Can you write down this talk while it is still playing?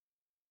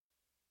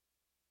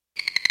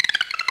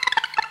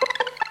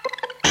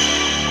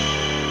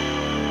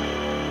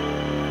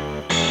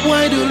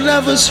Why do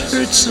lovers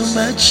hurt so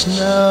much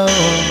now?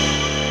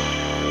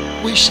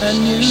 Wish I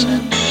knew.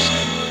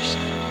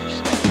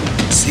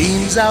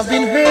 Seems I've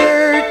been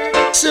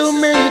hurt so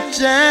many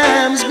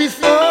times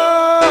before.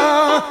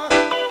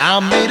 I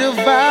made a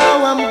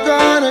vow I'm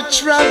gonna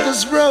try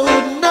this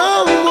road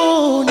no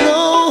more,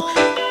 no.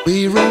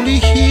 We're only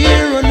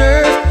here on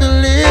earth to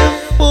live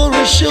for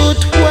a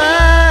short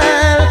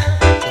while.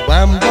 So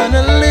I'm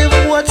gonna live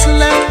what's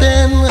left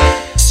in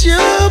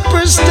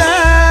super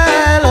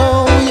style,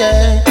 oh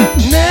yeah.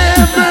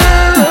 Never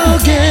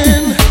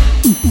again,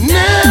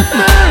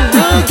 never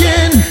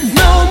again.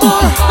 No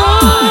more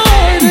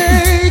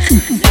heartache,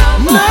 no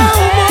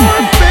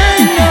more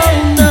pain,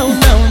 no,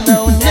 no, no, no.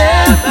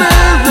 Never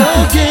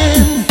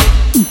again,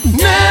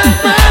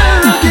 never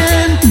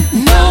again.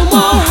 No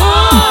more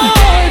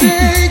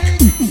heartache,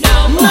 no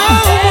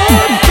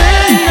more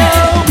pain, no.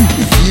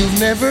 If you've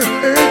never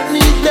hurt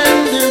me, then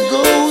there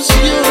goes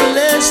your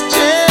last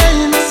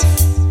chance.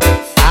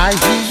 I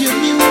hear your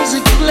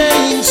music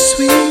playing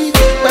sweet,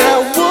 but I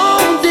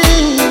won't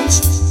dance.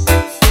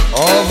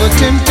 All the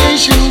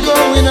temptation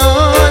going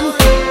on,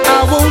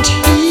 I won't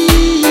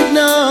heed,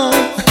 no.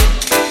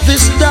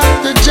 This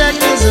Dr. Jack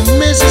is a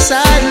Mrs.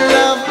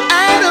 Love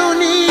I don't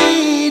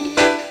need.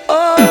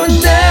 Oh,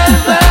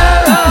 never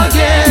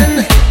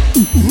again,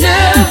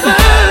 never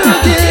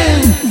again.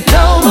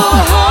 No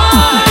more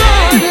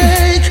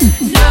heartache,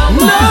 no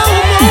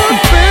more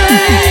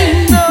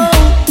pain, no.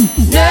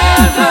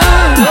 Never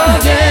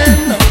again,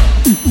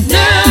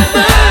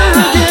 never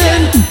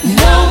again.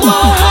 No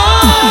more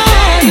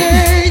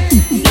heartache,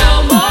 no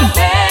more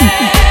pain.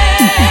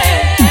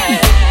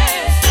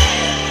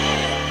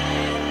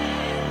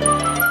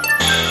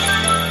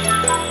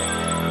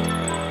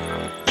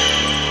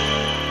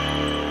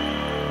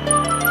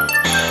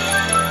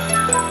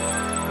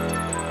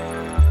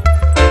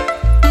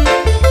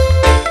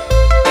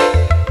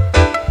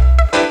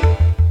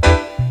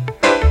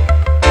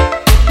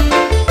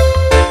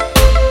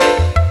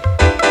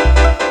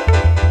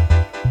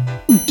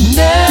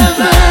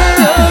 Never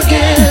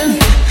again,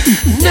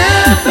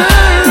 never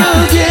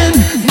again.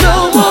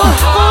 No more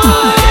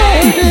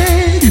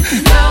heartache,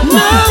 no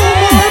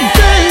more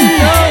pain,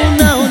 no,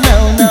 no, no,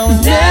 no.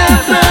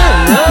 Never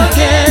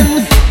again,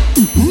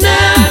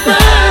 never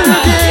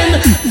again.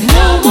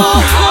 No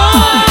more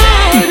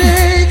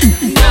heartache,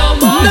 no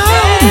more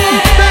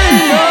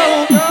pain, no,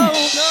 no,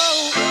 no.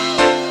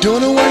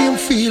 Don't know why I'm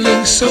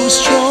feeling so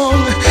strong.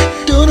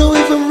 Don't know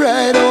if I'm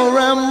right or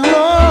I'm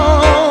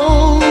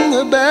wrong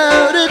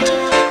about it,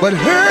 but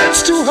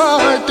hurts too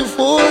hard to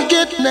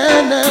forget.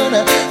 Nah, nah,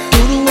 nah.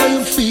 Don't know why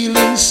I'm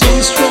feeling so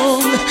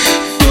strong.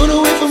 Don't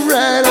know if I'm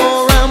right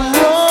or I'm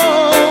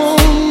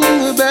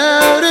wrong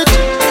about it,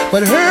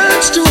 but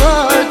hurts too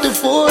hard to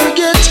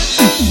forget.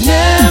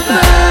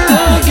 Never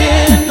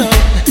again, no.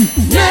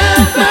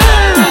 Never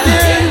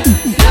again.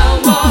 No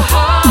more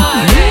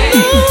heartache,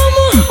 No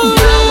more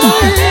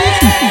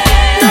heartache,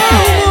 no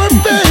more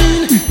pain.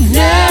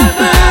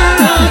 Never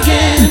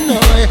again, no.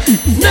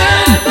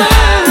 Never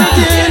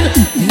again.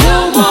 No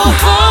more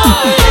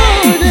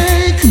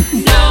heartache.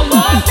 no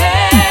more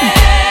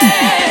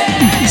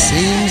pain.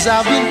 Seems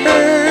I've been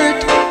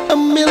hurt a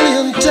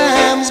million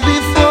times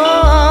before.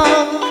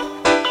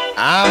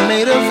 I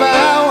made a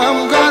vow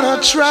I'm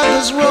gonna try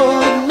this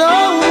road no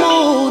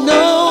more,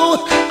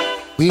 no.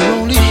 We're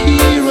only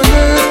here on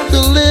earth to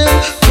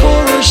live for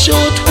a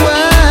short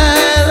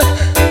while.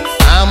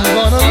 I'm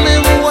gonna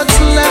live what's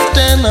left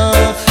in a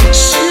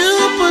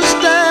super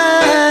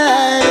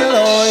style.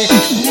 Oh,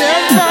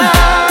 never,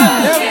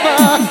 never,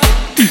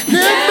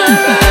 never,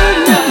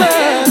 never,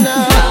 no.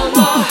 No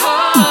more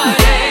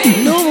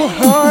heartache, No more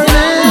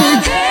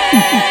heartache.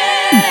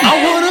 I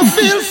wanna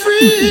feel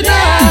free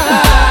now.